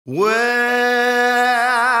Well,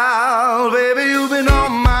 baby, you've been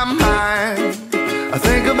on my mind. I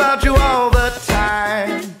think about you all the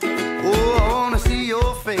time. Oh, I want to see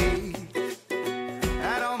your face.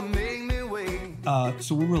 That don't make me wait.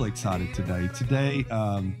 So we're really excited today. Today,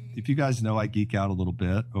 if you guys know, I geek out a little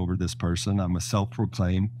bit over this person. I'm a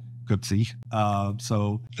self-proclaimed Goopsie.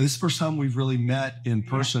 So this is the first time we've really met in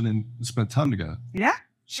person and spent time together. Yeah,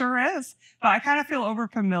 sure is. But I kind of feel over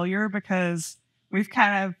familiar because we've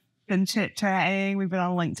kind of been chit-chatting. We've been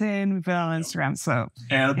on LinkedIn. We've been on Instagram. So,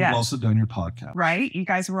 And we've also done your podcast. Right. You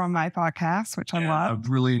guys were on my podcast, which I love. I've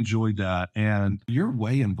really enjoyed that. And you're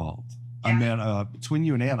way involved. Yeah. I mean, between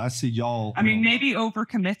you and Ann, I see y'all. I mean, maybe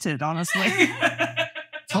overcommitted, honestly.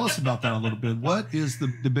 Tell us about that a little bit. What is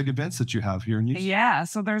the big events that you have here in Houston? Yeah,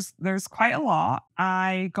 so there's quite a lot.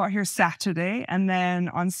 I got here Saturday, and then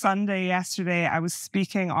on Sunday yesterday, I was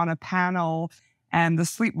speaking on a panel, and the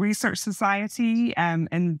Sleep Research Society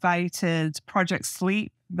invited Project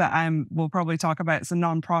Sleep that we'll probably talk about. It's a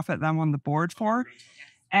nonprofit that I'm on the board for.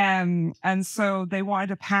 And so they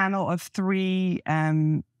wanted a panel of three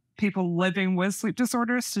people living with sleep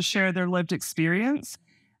disorders to share their lived experience.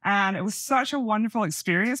 And it was such a wonderful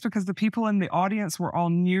experience because the people in the audience were all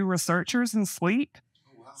new researchers in sleep.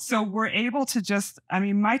 Oh, wow. So we're able to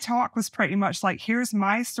my talk was pretty much like, here's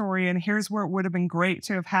my story and here's where it would have been great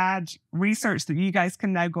to have had research that you guys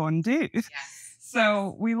can now go and do. Yes.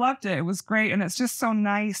 So we loved it. It was great. And it's just so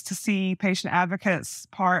nice to see patient advocates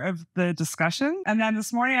part of the discussion. And then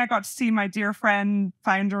this morning I got to see my dear friend,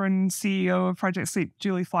 founder and CEO of Project Sleep,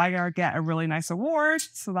 Julie Flygare, get a really nice award.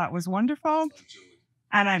 So that was wonderful.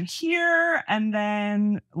 And I'm here. And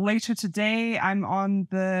then later today, I'm on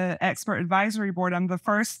the expert advisory board. I'm the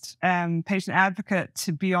first patient advocate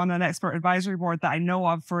to be on an expert advisory board that I know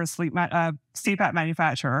of for a CPAP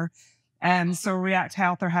manufacturer. And so React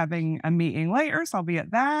Health are having a meeting later, so I'll be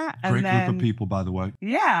at that. Great group of people, by the way.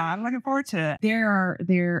 Yeah, I'm looking forward to it.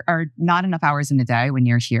 There are not enough hours in the day when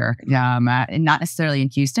you're here, not necessarily in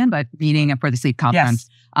Houston, but meeting for the sleep conference.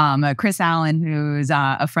 Yes. Chris Allen, who's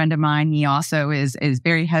a friend of mine, he also is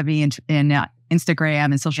very heavy in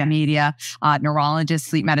Instagram and social media, neurologist,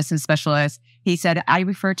 sleep medicine specialist. He said, I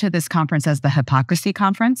refer to this conference as the Hypocrisy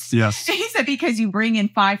Conference. Yes. He said, because you bring in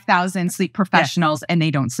 5,000 sleep professionals and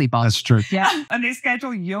they don't sleep all. That's true. Yeah. And they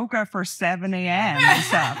schedule yoga for 7 a.m. and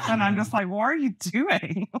stuff. And I'm just like, what are you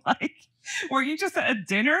doing? Like, were you just at a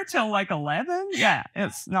dinner till like 11? Yeah,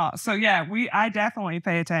 it's not. So yeah, I definitely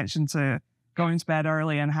pay attention to going to bed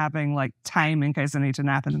early and having like time in case I need to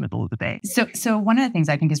nap in the middle of the day. So one of the things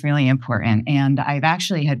I think is really important, and I've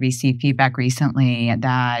actually had received feedback recently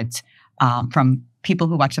that from people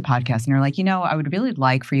who watch the podcast and are like, I would really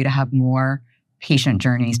like for you to have more patient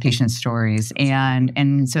journeys, patient stories.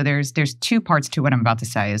 And so there's two parts to what I'm about to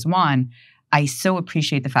say. Is one, I so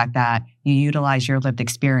appreciate the fact that you utilize your lived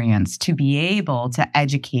experience to be able to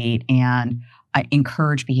educate and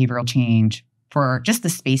encourage behavioral change for just the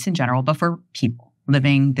space in general, but for people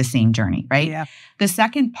living the same journey, right? Yeah. The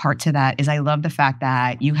second part to that is I love the fact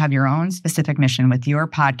that you have your own specific mission with your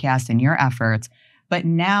podcast and your efforts, but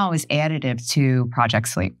now is additive to Project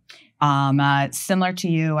Sleep. Similar to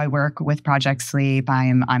you, I work with Project Sleep.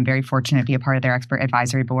 I'm very fortunate to be a part of their expert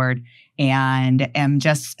advisory board and am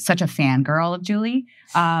just such a fangirl of Julie.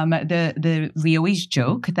 We always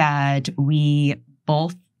joke that we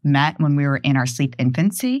both met when we were in our sleep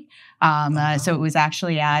infancy. So it was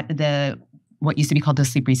actually at what used to be called the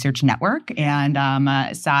Sleep Research Network. And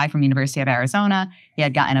Sai from University of Arizona, he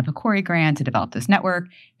had gotten a PCORI grant to develop this network.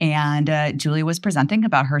 And Julie was presenting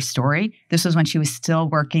about her story. This was when she was still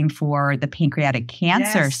working for the Pancreatic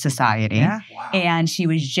Cancer Society. Yeah. Wow. And she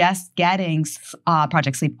was just getting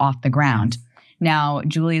Project Sleep off the ground. Now,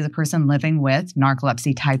 Julie is a person living with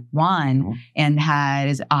narcolepsy type 1 and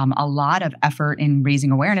has a lot of effort in raising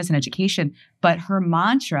awareness and education. But her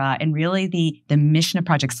mantra and really the mission of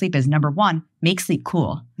Project Sleep is, number one, make sleep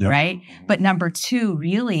cool, right? But number two,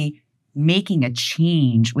 really making a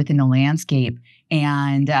change within the landscape.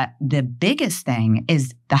 And the biggest thing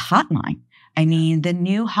is the hotline. I mean, the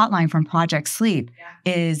new hotline from Project Sleep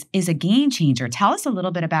is a game changer. Tell us a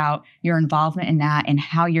little bit about your involvement in that and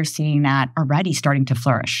how you're seeing that already starting to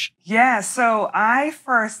flourish. Yeah, so I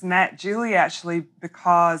first met Julie actually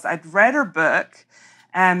because I'd read her book,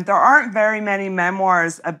 and there aren't very many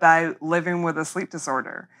memoirs about living with a sleep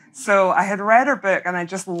disorder. So I had read her book and I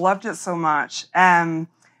just loved it so much. And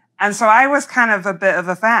so I was kind of a bit of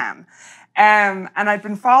a fan. And I'd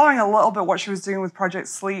been following a little bit what she was doing with Project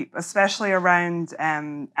Sleep, especially around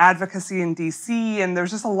advocacy in DC. And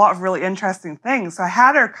there's just a lot of really interesting things. So I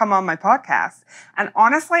had her come on my podcast. And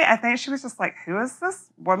honestly, I think she was just like, who is this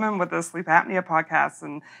woman with the sleep apnea podcast?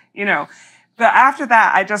 And, you know, but after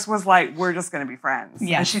that, I just was like, we're just going to be friends.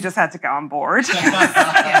 Yes. And she just had to get on board.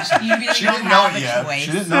 Yeah, you really She don't didn't know have it a yet. choice.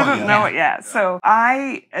 She didn't Didn't know it yet. yet. So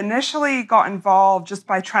I initially got involved just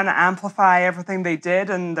by trying to amplify everything they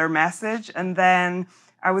did and their message. And then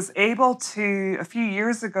I was able to, a few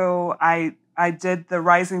years ago, I did the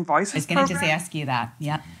Rising Voices I was going to program. just ask you that.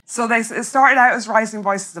 Yeah. So it started out as Rising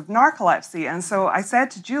Voices of Narcolepsy. And so I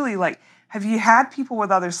said to Julie, like, have you had people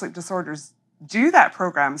with other sleep disorders do that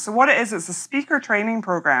program? So what it is, it's a speaker training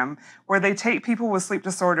program where they take people with sleep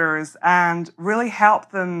disorders and really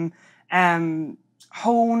help them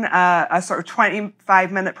hone a sort of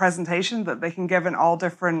 25-minute presentation that they can give in all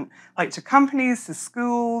different, like to companies, to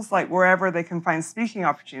schools, like wherever they can find speaking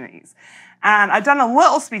opportunities. And I'd done a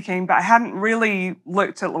little speaking, but I hadn't really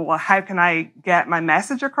looked at, well, how can I get my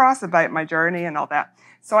message across about my journey and all that.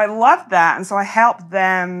 So I loved that. And so I helped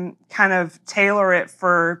them kind of tailor it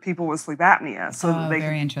for people with sleep apnea so that they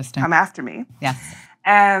very could interesting. come after me. Yes.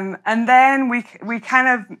 And then we kind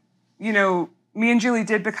of, you know, me and Julie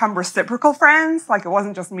did become reciprocal friends. Like it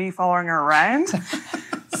wasn't just me following her around.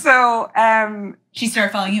 So She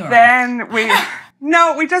started following you around.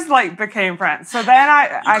 then we just like became friends. So then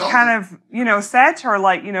I kind of, you know, said to her,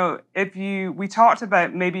 like, you know, we talked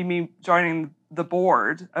about maybe me joining the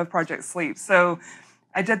board of Project Sleep. So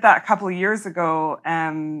I did that a couple of years ago.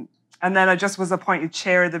 And then I just was appointed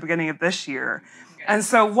chair at the beginning of this year. Okay. And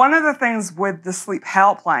so one of the things with the sleep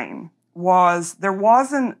helpline was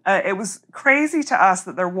it was crazy to us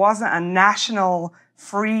that there wasn't a national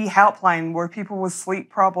free helpline where people with sleep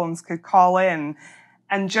problems could call in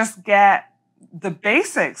and just get the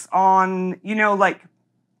basics on, you know, like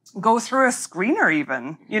go through a screener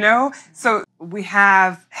even, you know? So we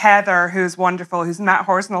have Heather, who's wonderful, who's Matt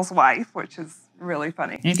Horsnell's wife, which is really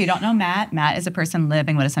funny. And if you don't know Matt is a person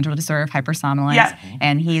living with a central disorder of hypersomnolence. Yeah.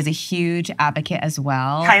 And he is a huge advocate as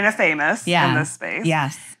well. Kind of famous in this space.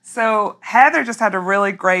 Yes. So Heather just had a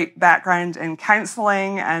really great background in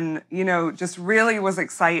counseling and, you know, just really was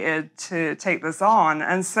excited to take this on.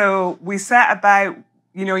 And so we set about,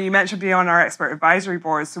 you know, you mentioned being on our expert advisory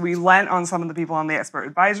board. So we lent on some of the people on the expert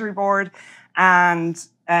advisory board and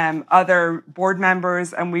other board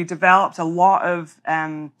members, and we developed a lot of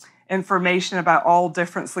information about all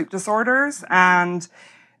different sleep disorders and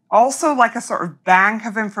also like a sort of bank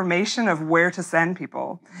of information of where to send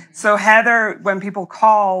people. So Heather, when people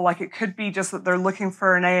call, like it could be just that they're looking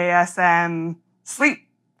for an AASM sleep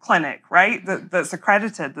clinic, right? That's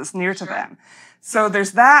accredited, that's near to them. So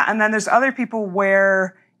there's that. And then there's other people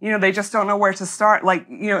where, you know, they just don't know where to start. Like,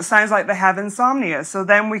 you know, it sounds like they have insomnia. So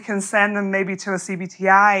then we can send them maybe to a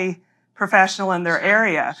CBTI professional in their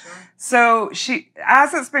area. Sure. So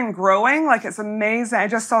as it's been growing, like it's amazing. I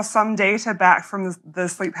just saw some data back from the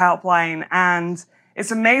sleep helpline, and it's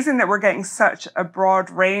amazing that we're getting such a broad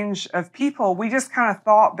range of people. We just kind of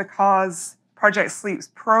thought because Project Sleep's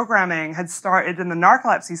programming had started in the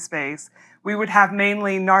narcolepsy space, we would have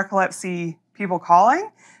mainly narcolepsy people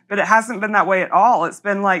calling, but it hasn't been that way at all. It's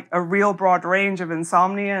been like a real broad range of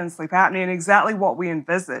insomnia and sleep apnea and exactly what we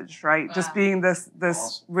envisaged, right? Wow. Just being this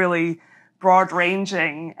awesome. Really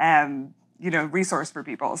broad-ranging, you know, resource for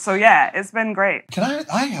people. So yeah, it's been great.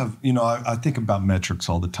 I have, you know, I think about metrics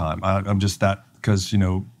all the time. I'm just that, because, you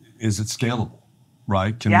know, is it scalable,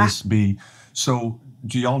 right? Can this be, so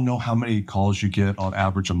do y'all know how many calls you get on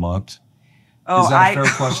average a month? Oh, is that a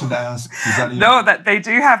fair question to ask? No, that they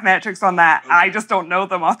do have metrics on that. I just don't know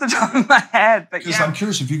them off the top of my head. But because I'm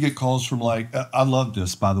curious if you get calls from like, I love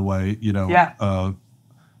this, by the way, you know,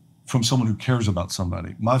 from someone who cares about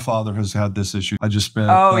somebody. My father has had this issue. I just spent...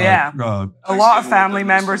 a lot of family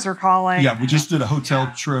members are calling. Yeah, we just did a hotel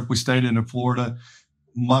trip. We stayed in Florida.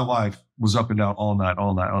 My wife was up and down all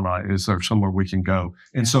night. Is there somewhere we can go?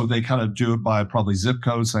 And so they kind of do it by probably zip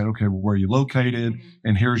code, saying, okay, well, where are you located?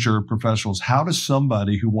 And here's your professionals. How does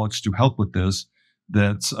somebody who wants to help with this,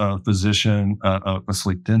 that's a physician, a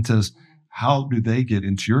sleep dentist, how do they get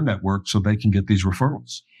into your network so they can get these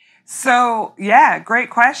referrals? So, yeah,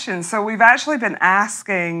 great question. So we've actually been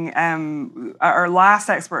asking, our last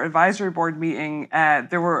expert advisory board meeting,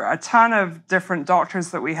 there were a ton of different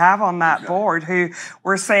doctors that we have on that board who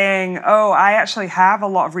were saying, oh, I actually have a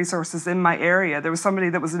lot of resources in my area. There was somebody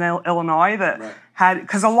that was in Illinois that had,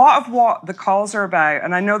 because a lot of what the calls are about,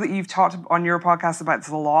 and I know that you've talked on your podcast about this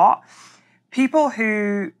a lot, people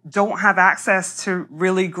who don't have access to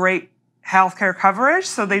really great healthcare coverage,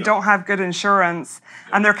 so they don't have good insurance.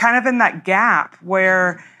 And they're kind of in that gap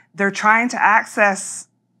where they're trying to access,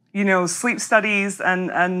 sleep studies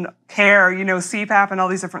and care, CPAP and all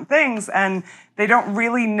these different things, and they don't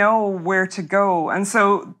really know where to go. And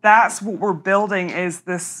so that's what we're building, is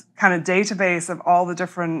this kind of database of all the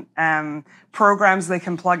different programs they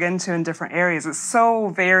can plug into in different areas. It's so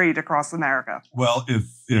varied across America. Well, if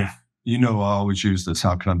I always use this,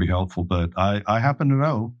 how can I be helpful? But I happen to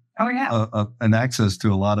know an access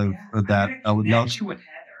to a lot of that. I would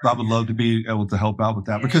love to be able to help out with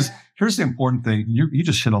that, because here's the important thing. You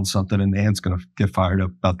just hit on something, and Anne's going to get fired up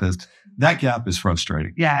about this. That gap is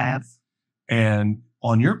frustrating. Yes. And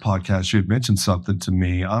on your podcast, you had mentioned something to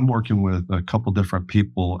me. I'm working with a couple different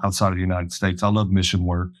people outside of the United States. I love mission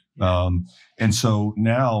work. And so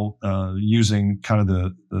now using kind of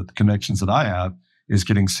the connections that I have is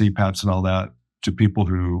getting CPAPs and all that to people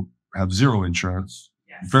who have zero insurance,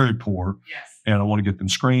 very poor. Yes. And I want to get them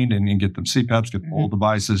screened and get them CPAPs, get all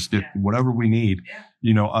devices, get whatever we need.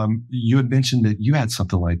 You had mentioned that you had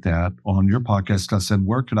something like that on your podcast. I said,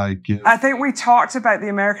 where could I get? I think we talked about the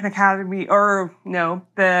American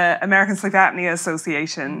the American Sleep Apnea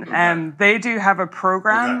Association. And they do have a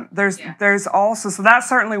program. There's also, so that's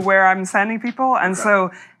certainly where I'm sending people. And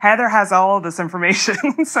so Heather has all of this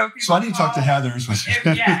information. So I need to talk to Heather.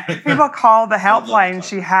 If people call the helpline,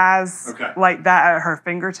 she has like that at her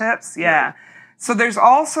fingertips. Yeah. So there's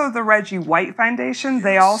also the Reggie White Foundation.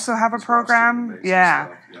 They also have a program.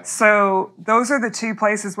 So those are the two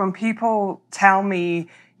places when people tell me,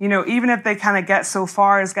 even if they kind of get so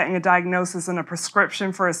far as getting a diagnosis and a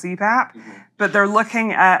prescription for a CPAP, but they're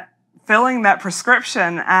looking at filling that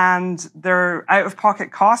prescription, and their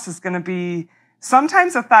out-of-pocket cost is going to be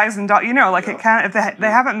sometimes $1,000. It can, if they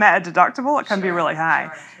haven't met a deductible, it can be really high.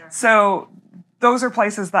 So those are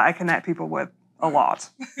places that I connect people with a lot.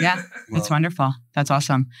 Yeah, it's wonderful. That's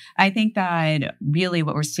awesome. I think that really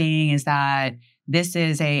what we're seeing is that this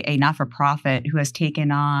is a not-for-profit who has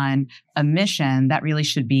taken on a mission that really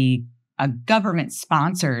should be a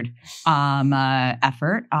government-sponsored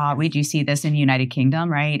effort. We do see this in the United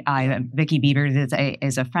Kingdom, right? Vicky Beavers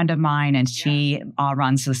is a friend of mine, and she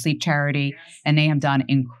runs the sleep charity, and they have done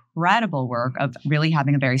incredible work of really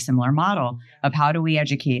having a very similar model of how do we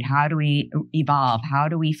educate, how do we evolve, how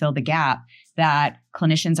do we fill the gap that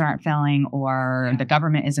clinicians aren't filling or the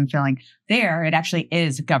government isn't filling. There, it actually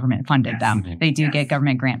is government funded them. They do get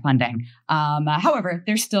government grant funding. However,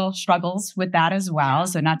 there's still struggles with that as well.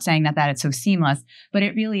 So not saying that it's so seamless, but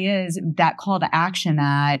it really is that call to action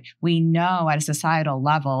that we know at a societal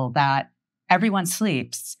level that everyone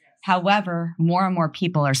sleeps. However, more and more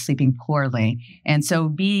people are sleeping poorly. And so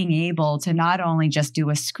being able to not only just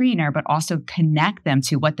do a screener, but also connect them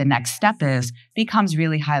to what the next step is becomes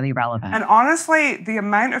really highly relevant. And honestly, the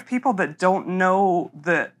amount of people that don't know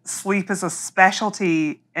that sleep is a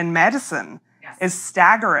specialty in medicine is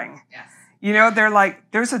staggering. They're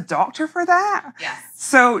like, there's a doctor for that?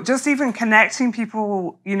 So just even connecting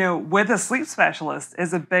people, with a sleep specialist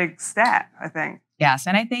is a big step, I think. Yes.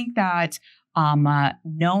 And I think that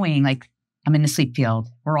knowing, like, I'm in the sleep field,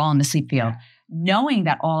 we're all in the sleep field, knowing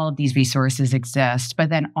that all of these resources exist, but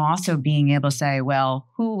then also being able to say, well,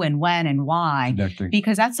 who and when and why,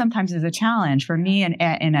 because that sometimes is a challenge for me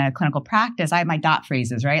in a clinical practice. I have my dot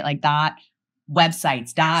phrases, right? Like dot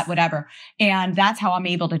websites, dot whatever. And that's how I'm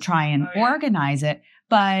able to try and organize it.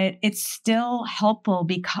 But it's still helpful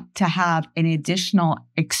to have an additional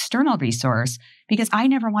external resource, because I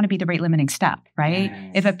never want to be the rate limiting step, right?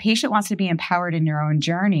 If a patient wants to be empowered in their own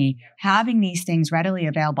journey, having these things readily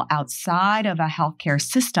available outside of a healthcare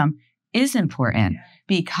system is important,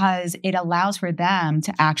 because it allows for them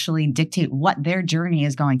to actually dictate what their journey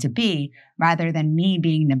is going to be, rather than me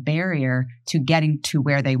being the barrier to getting to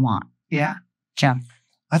where they want. Yeah. Jim.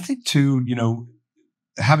 I think too,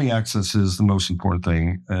 having access is the most important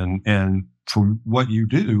thing. And for what you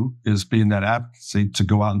do is being that advocacy to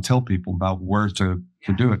go out and tell people about where to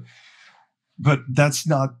do it. But that's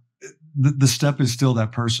not, the step is still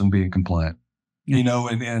that person being compliant.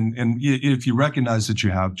 And if you recognize that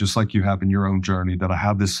you have, just like you have in your own journey, that I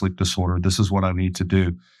have this sleep disorder, this is what I need to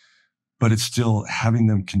do. But it's still having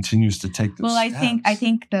them continues to take those steps. I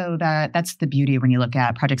think though that's the beauty when you look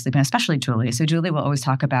at Project Sleep, and especially Julie. So Julie will always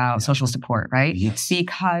talk about social support, right? Yes.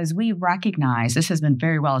 Because we recognize, this has been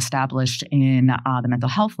very well established in the mental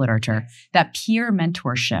health literature, that peer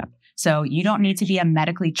mentorship. So you don't need to be a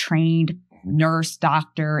medically trained nurse,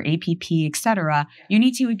 doctor, APP, et cetera. You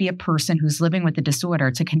need to be a person who's living with the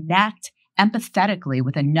disorder to connect empathetically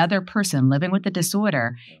with another person living with the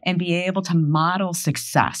disorder and be able to model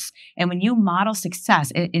success. And when you model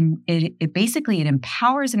success, it basically it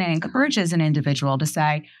empowers and it encourages an individual to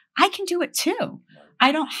say, I can do it too.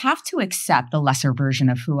 I don't have to accept the lesser version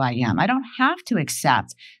of who I am. I don't have to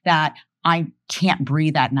accept that I can't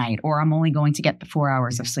breathe at night, or I'm only going to get the 4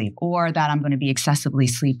 hours of sleep, or that I'm going to be excessively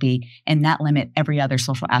sleepy and that limit every other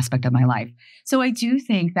social aspect of my life. So I do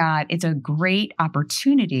think that it's a great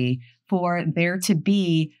opportunity for there to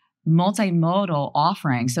be multimodal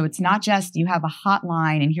offerings. So it's not just you have a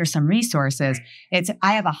hotline and here's some resources. It's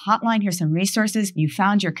I have a hotline, here's some resources. You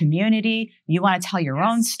found your community. You want to tell your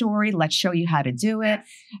own story. Let's show you how to do it.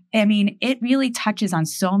 I mean, it really touches on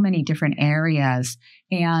so many different areas.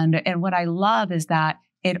 And what I love is that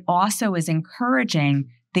it also is encouraging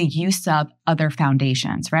the use of other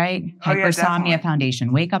foundations, right? Hypersomnia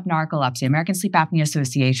Foundation, Wake Up Narcolepsy, American Sleep Apnea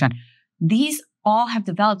Association. These all have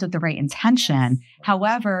developed with the right intention.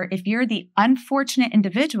 However, if you're the unfortunate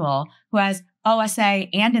individual who has OSA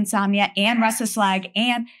and insomnia and restless leg,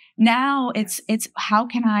 and now it's how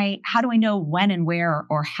do I know when and where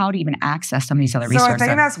or how to even access some of these other resources? So I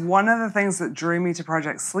think that's one of the things that drew me to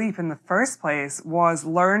Project Sleep in the first place was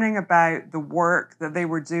learning about the work that they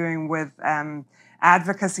were doing with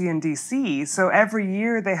Advocacy in DC. So every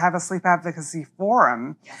year they have a sleep advocacy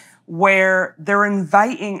forum where they're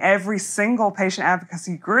inviting every single patient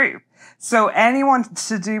advocacy group. So anyone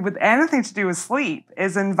with anything to do with sleep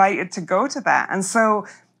is invited to go to that. And so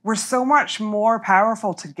we're so much more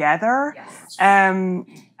powerful together. Yes.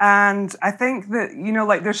 And I think that,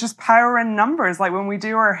 like there's just power in numbers. Like when we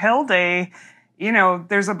do our Hill Day,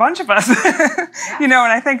 there's a bunch of us, and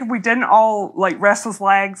I think if we didn't all like restless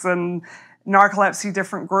legs and narcolepsy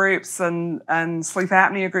different groups and sleep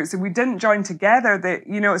apnea groups, if we didn't join together, that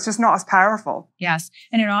it's just not as powerful. Yes.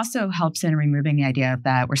 And it also helps in removing the idea of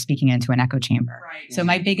that we're speaking into an echo chamber. Right. So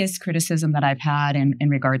my biggest criticism that I've had in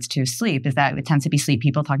regards to sleep is that it tends to be sleep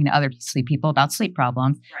people talking to other sleep people about sleep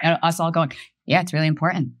problems, and us all going, yeah, it's really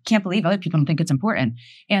important. Can't believe other people don't think it's important.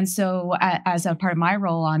 And so as a part of my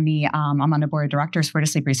role I'm on the board of directors for the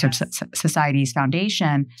Sleep Research Society's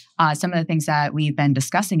foundation. Some of the things that we've been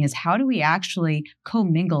discussing is how do we actually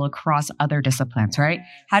commingle across other disciplines, right?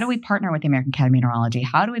 How do we partner with the American Academy of Neurology?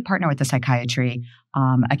 How do we partner with the psychiatry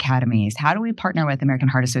academies? How do we partner with the American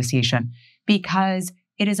Heart Association? Because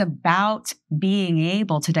it is about being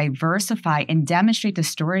able to diversify and demonstrate the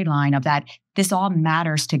storyline of that this all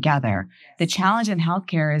matters together. The challenge in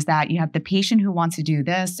healthcare is that you have the patient who wants to do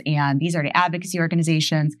this, and these are the advocacy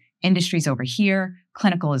organizations, industry's over here,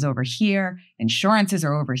 clinical is over here, insurances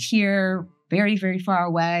are over here, very, very far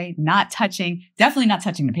away, definitely not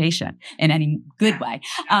touching the patient in any good way.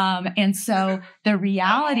 And so the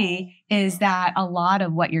reality is that a lot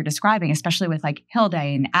of what you're describing, especially with like Hill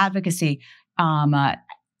Day and advocacy,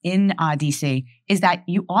 in DC, is that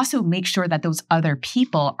you also make sure that those other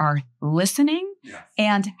people are listening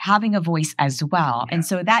and having a voice as well. And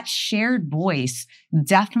so that shared voice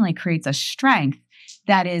definitely creates a strength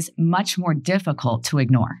that is much more difficult to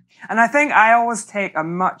ignore. And I think I always take a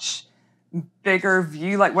much bigger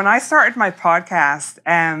view. Like when I started my podcast,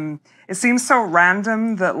 it seems so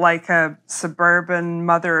random that like a suburban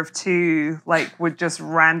mother of two would just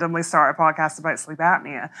randomly start a podcast about sleep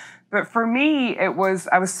apnea. But for me, I was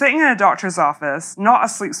sitting in a doctor's office, not a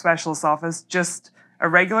sleep specialist office, just a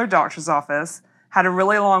regular doctor's office, had a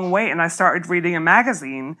really long wait, and I started reading a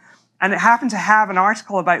magazine, and it happened to have an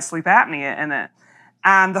article about sleep apnea in it.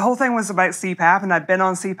 And the whole thing was about CPAP, and I'd been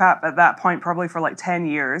on CPAP at that point probably for like 10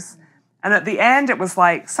 years. And at the end, it was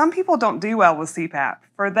like, some people don't do well with CPAP.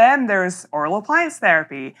 For them, there's oral appliance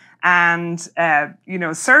therapy and,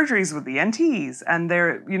 surgeries with the ENTs, and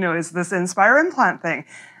there, is this Inspire implant thing.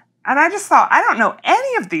 And I just thought, I don't know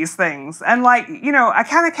any of these things. And I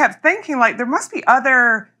kind of kept thinking there must be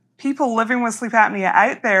other people living with sleep apnea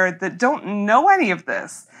out there that don't know any of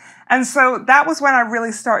this. And so that was when I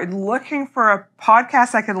really started looking for a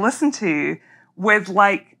podcast I could listen to with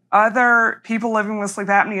other people living with sleep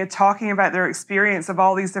apnea talking about their experience of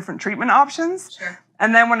all these different treatment options. Sure.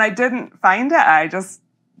 And then when I didn't find it, I just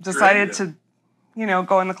decided to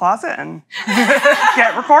go in the closet and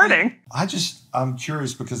get recording. I'm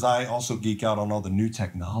curious because I also geek out on all the new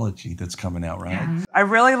technology that's coming out, right? Yeah. I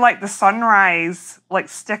really like the Sunrise,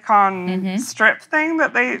 stick-on strip thing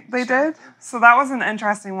that they did. So that was an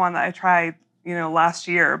interesting one that I tried, last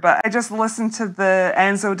year. But I just listened to the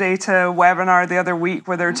Enzo Data webinar the other week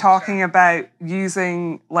where they're talking about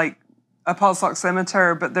using a pulse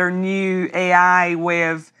oximeter, but their new AI way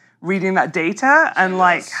of reading that data and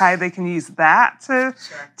like how they can use that to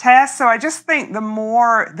test. So I just think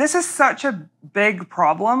this is such a big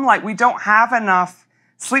problem. Like we don't have enough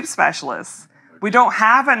sleep specialists. We don't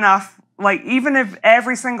have enough, like even if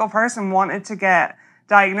every single person wanted to get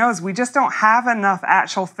diagnosed, we just don't have enough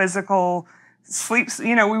actual physical sleep.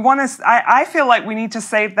 You know, I feel like we need to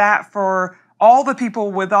save that for all the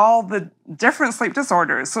people with all the different sleep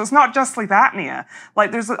disorders. So it's not just sleep apnea.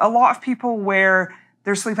 Like there's a lot of people where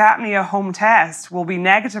their sleep apnea home test will be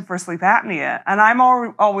negative for sleep apnea. And I'm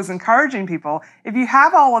always encouraging people, if you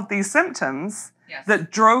have all of these symptoms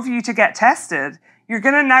that drove you to get tested, you're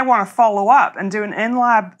going to now want to follow up and do an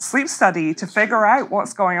in-lab sleep study to figure out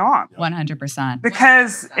what's going on. 100%.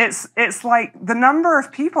 Because it's like the number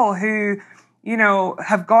of people who, you know,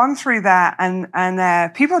 have gone through that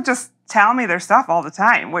and people just tell me their stuff all the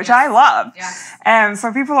time, which I love. And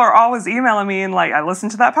so people are always emailing me and like, I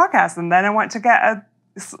listened to that podcast and then I went to get a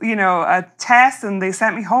test and they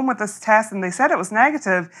sent me home with this test and they said it was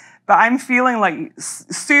negative, but I'm feeling like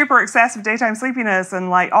super excessive daytime sleepiness and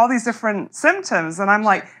like all these different symptoms. And I'm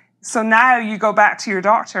like, so now you go back to your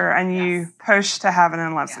doctor and you push to have an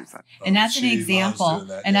in-lab sleep study. And that's an example.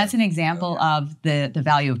 And that's an example of the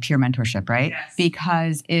value of peer mentorship, right?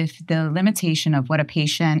 Because if the limitation of what a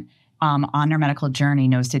patient on their medical journey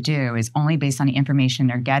knows to do is only based on the information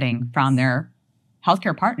they're getting from their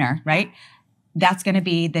healthcare partner, right? That's going to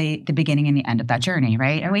be the beginning and the end of that journey,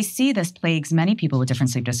 right? And we see this plagues many people with different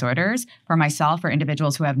sleep disorders. For myself, for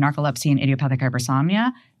individuals who have narcolepsy and idiopathic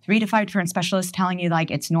hypersomnia, 3 to 5 different specialists telling you like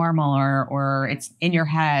it's normal or it's in your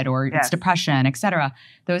head or it's depression, et cetera.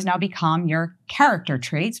 Those now become your character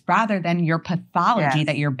traits rather than your pathology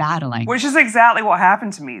that you're battling. Which is exactly what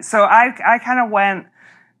happened to me. So I kind of went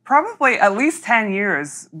probably at least 10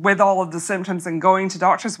 years with all of the symptoms and going to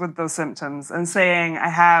doctors with those symptoms and saying, I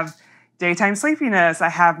have daytime sleepiness, I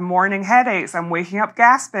have morning headaches, I'm waking up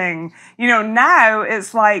gasping. You know, now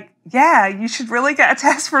it's like, yeah, you should really get a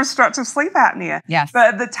test for obstructive sleep apnea. Yes.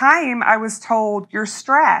 But at the time I was told you're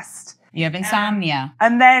stressed. You have insomnia.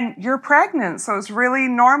 And then you're pregnant. So it's really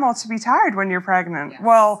normal to be tired when you're pregnant. Yes.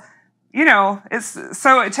 Well, you know,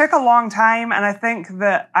 so it took a long time. And I think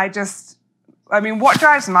that what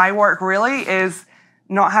drives my work really is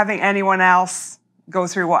not having anyone else go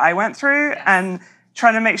through what I went through and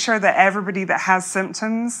trying to make sure that everybody that has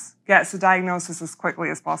symptoms gets a diagnosis as quickly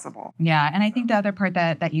as possible. Yeah. And I think the other part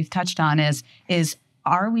that you've touched on is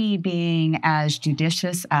are we being as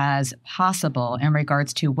judicious as possible in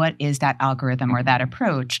regards to what is that algorithm or that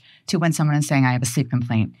approach to when someone is saying, I have a sleep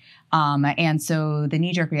complaint? And so the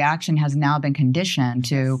knee-jerk reaction has now been conditioned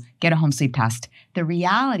to get a home sleep test. The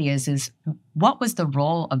reality is what was the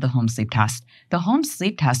role of the home sleep test? The home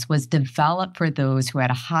sleep test was developed for those who had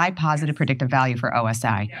a high positive predictive value for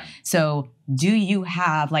OSA. Yeah. So do you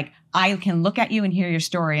have, like, I can look at you and hear your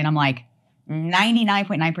story and I'm like,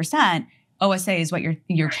 99.9%, OSA is what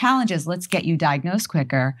your challenge is. Let's get you diagnosed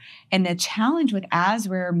quicker. And the challenge as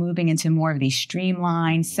we're moving into more of these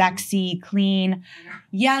streamlined, sexy, clean,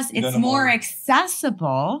 yes, it's more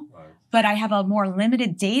accessible, but I have a more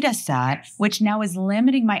limited data set, which now is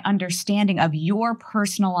limiting my understanding of your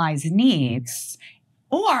personalized needs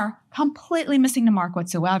or completely missing the mark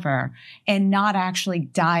whatsoever and not actually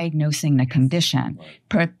diagnosing the condition,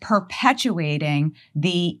 perpetuating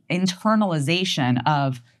the internalization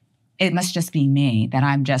of it must just be me, that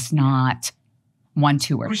I'm just not one,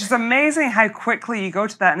 two, or which is amazing how quickly you go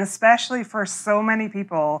to that. And especially for so many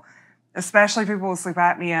people, especially people with sleep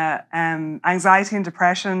apnea, anxiety and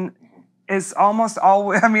depression is almost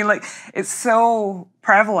always, it's so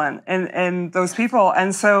prevalent in those people.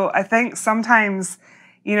 And so I think sometimes,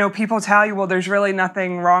 people tell you, well, there's really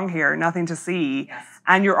nothing wrong here, nothing to see. Yes.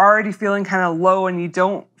 And you're already feeling kind of low and you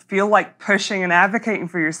don't feel like pushing and advocating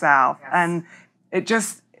for yourself. Yes. And it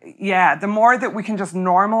just, the more that we can just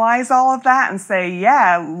normalize all of that and say,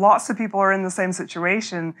 lots of people are in the same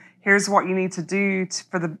situation. Here's what you need to do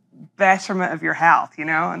for the betterment of your health,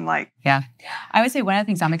 and like. Yeah. I would say one of the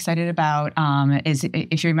things I'm excited about is,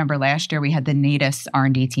 if you remember last year, we had the NATIS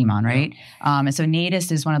R&D team on, right? And so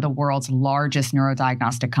NATIS is one of the world's largest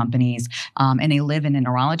neurodiagnostic companies, and they live in the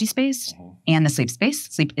neurology space and the sleep space.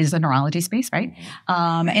 Sleep is a neurology space, right?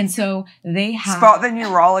 And so they have... Spot the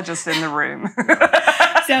neurologist in the room.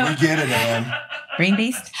 So, we get it, Anne.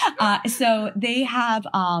 Brain-based. So they have...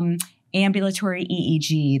 ambulatory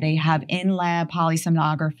EEG, they have in-lab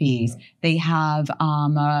polysomnographies, they have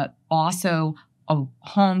also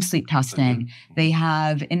home sleep testing, they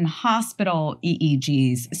have in-hospital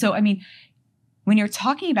EEGs. So, when you're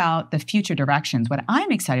talking about the future directions, what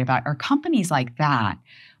I'm excited about are companies like that,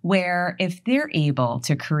 where if they're able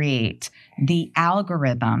to create the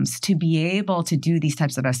algorithms to be able to do these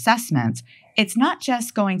types of assessments, it's not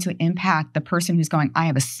just going to impact the person who's going, I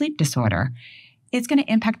have a sleep disorder. It's going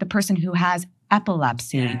to impact the person who has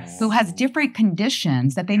epilepsy, who has different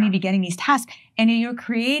conditions that they may be getting these tests. And you're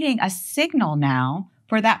creating a signal now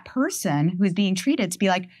for that person who is being treated to be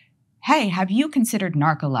like, hey, have you considered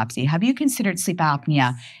narcolepsy? Have you considered sleep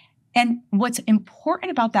apnea? And what's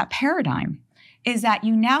important about that paradigm is that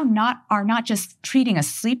you now are not just treating a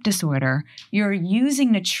sleep disorder, you're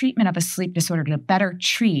using the treatment of a sleep disorder to better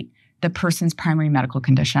treat the person's primary medical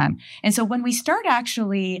condition. And so when we start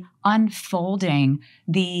actually unfolding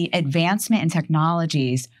the advancement in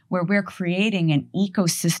technologies where we're creating an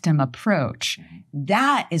ecosystem approach,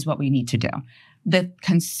 that is what we need to do. The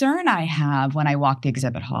concern I have when I walk the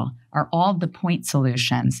exhibit hall are all the point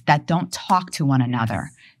solutions that don't talk to one another,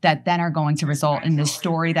 that then are going to result in the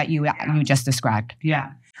story that you just described.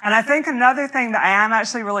 Yeah. And I think another thing that I am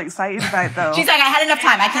actually really excited about, though. She's like, I had enough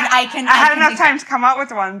time. I had enough time to come up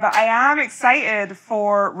with one, but I am excited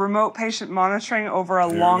for remote patient monitoring over a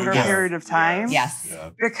longer period of time. Yes. Yeah.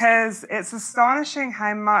 Because it's astonishing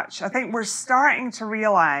how much I think we're starting to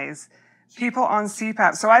realize people on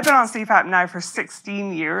CPAP. So I've been on CPAP now for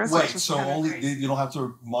 16 years. Wait, so you don't have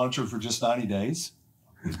to monitor for just 90 days?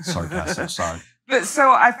 Sarcastic, sorry. But so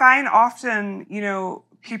I find often,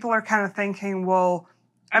 people are kind of thinking, well,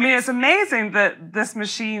 I mean, it's amazing that this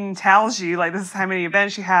machine tells you, like, this is how many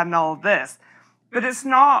events you had and all of this, but it's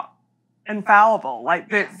not infallible. Like,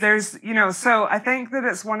 there's, so I think that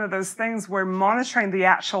it's one of those things where monitoring the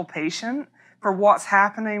actual patient for what's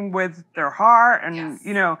happening with their heart and,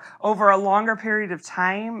 over a longer period of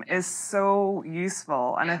time is so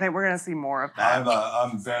useful. And I think we're going to see more of that.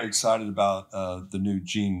 I'm very excited about the new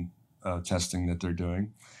gene testing that they're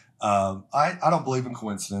doing. I don't believe in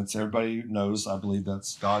coincidence. Everybody knows I believe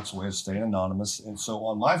that's God's way of staying anonymous. And so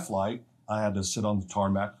on my flight, I had to sit on the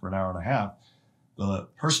tarmac for an hour and a half. The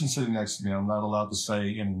person sitting next to me, I'm not allowed to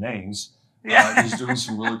say any names, is doing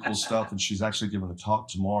some really cool stuff. And she's actually giving a talk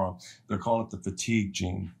tomorrow. They're calling it the fatigue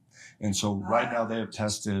gene. And so right now they have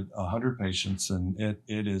tested 100 patients, and it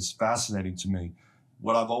is fascinating to me.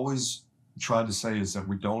 What I've always tried to say is that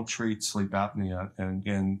we don't treat sleep apnea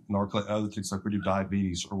and narcolepsy, other things like we do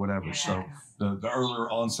diabetes or whatever. Yeah. So the earlier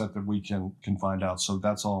onset that we can find out. So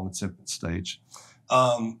that's all in its infant stage.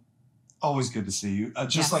 Always good to see you.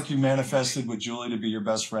 Just like you manifested with Julie to be your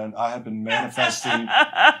best friend, I have been manifesting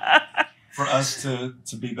for us to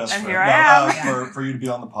be best friends. Here I am. For you to be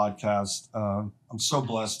on the podcast. I'm so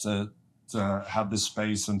blessed to have this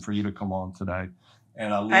space and for you to come on today.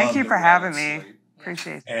 And I love Thank you for having me.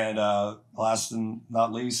 Appreciate it. And last and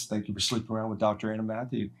not least, thank you for sleeping around with Dr. Anna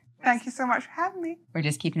Matthew. Thank you so much for having me. We're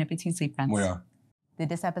just keeping it between sleep friends. We are. Did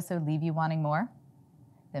this episode leave you wanting more?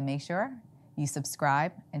 Then make sure you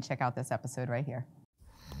subscribe and check out this episode right here.